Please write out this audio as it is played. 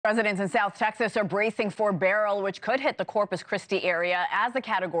Residents in South Texas are bracing for Beryl, which could hit the Corpus Christi area as a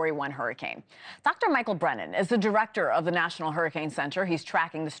Category 1 hurricane. Dr. Michael Brennan is the director of the National Hurricane Center. He's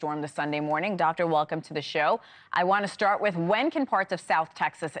tracking the storm this Sunday morning. Doctor, welcome to the show. I want to start with, when can parts of South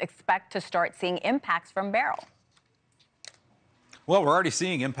Texas expect to start seeing impacts from Beryl? Well, we're already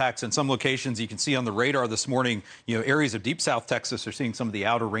seeing impacts in some locations. You can see on the radar this morning, areas of deep South Texas are seeing some of the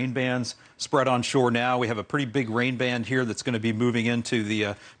outer rain bands spread on shore now. We have a pretty big rain band here that's going to be moving into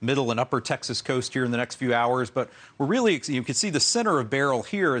the middle and upper Texas coast here in the next few hours. But we're really, you can see the center of Beryl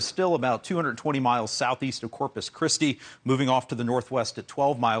here is still about 220 miles southeast of Corpus Christi, moving off to the northwest at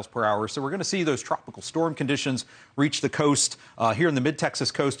 12 miles per hour. So we're going to see those tropical storm conditions reach the coast here in the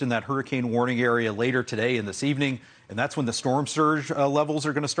mid-Texas coast in that hurricane warning area later today and this evening. And that's when the storm surge levels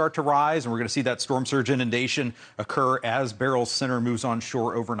are going to start to rise. And we're going to see that storm surge inundation occur as Beryl's center moves on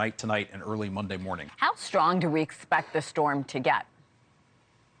shore overnight tonight and early Monday morning. How strong do we expect the storm to get?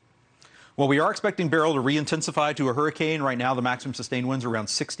 Well, we are expecting Beryl to re-intensify to a hurricane. Right now, the maximum sustained winds are around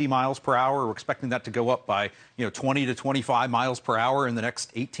 60 miles per hour. We're expecting that to go up by 20 to 25 miles per hour in the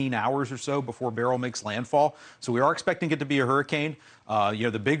next 18 hours or so before Beryl makes landfall. So we are expecting it to be a hurricane.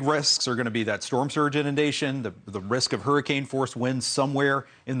 The big risks are going to be that storm surge inundation, the risk of hurricane force winds somewhere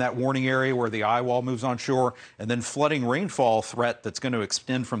in that warning area where the eye wall moves on shore, and then flooding rainfall threat that's going to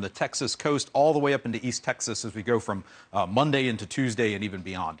extend from the Texas coast all the way up into East Texas as we go from Monday into Tuesday and even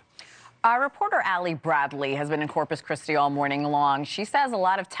beyond. Our reporter Allie Bradley has been in Corpus Christi all morning long. She says a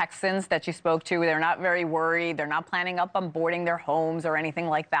lot of Texans that she spoke to, they're not very worried. They're not planning on boarding their homes or anything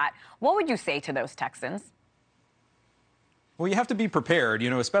like that. What would you say to those Texans? Well, you have to be prepared,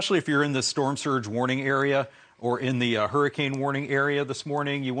 especially if you're in the storm surge warning area or in the hurricane warning area this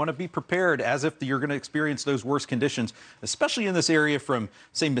morning. You want to be prepared as if you're going to experience those worst conditions, especially in this area from,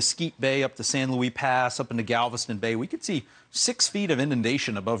 say, Mesquite Bay up to San Luis Pass, up into Galveston Bay. We could see 6 feet of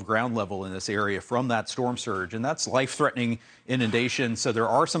inundation above ground level in this area from that storm surge, and that's life-threatening inundation. So there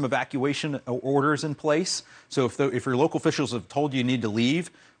are some evacuation orders in place. So if your local officials have told you need to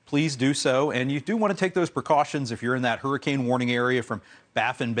leave, please do so. And you do want to take those precautions if you're in that hurricane warning area from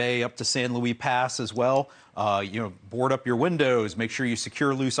Baffin Bay up to San Luis Pass as well. Board up your windows, make sure you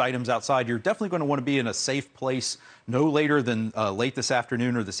secure loose items outside. You're definitely going to want to be in a safe place no later than late this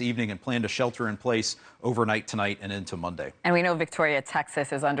afternoon or this evening, and plan to shelter in place overnight tonight and into Monday. And we know Victoria,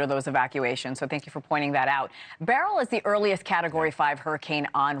 Texas is under those evacuations, so thank you for pointing that out. Beryl is the earliest Category 5 hurricane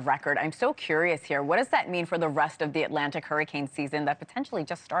on record. I'm so curious here. What does that mean for the rest of the Atlantic hurricane season that potentially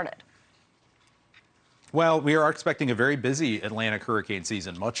just started? Well, we are expecting a very busy Atlantic hurricane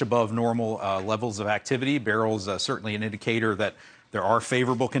season, much above normal levels of activity. Beryl's certainly an indicator that there are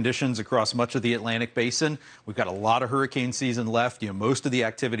favorable conditions across much of the Atlantic basin. We've got a lot of hurricane season left. Most of the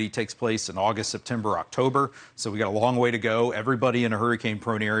activity takes place in August, September, October. So we got a long way to go. Everybody in a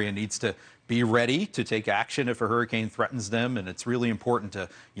hurricane-prone area needs to be ready to take action if a hurricane threatens them. And it's really important to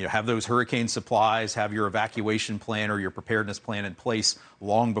have those hurricane supplies, have your evacuation plan or your preparedness plan in place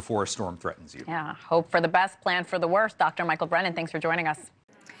long before a storm threatens you. Yeah, hope for the best, plan for the worst. Dr. Michael Brennan, thanks for joining us.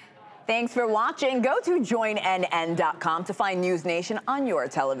 Thanks for watching. Go to joinnn.com to find NewsNation on your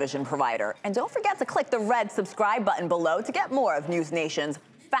television provider. And don't forget to click the red subscribe button below to get more of NewsNation's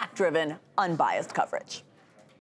fact-driven, unbiased coverage.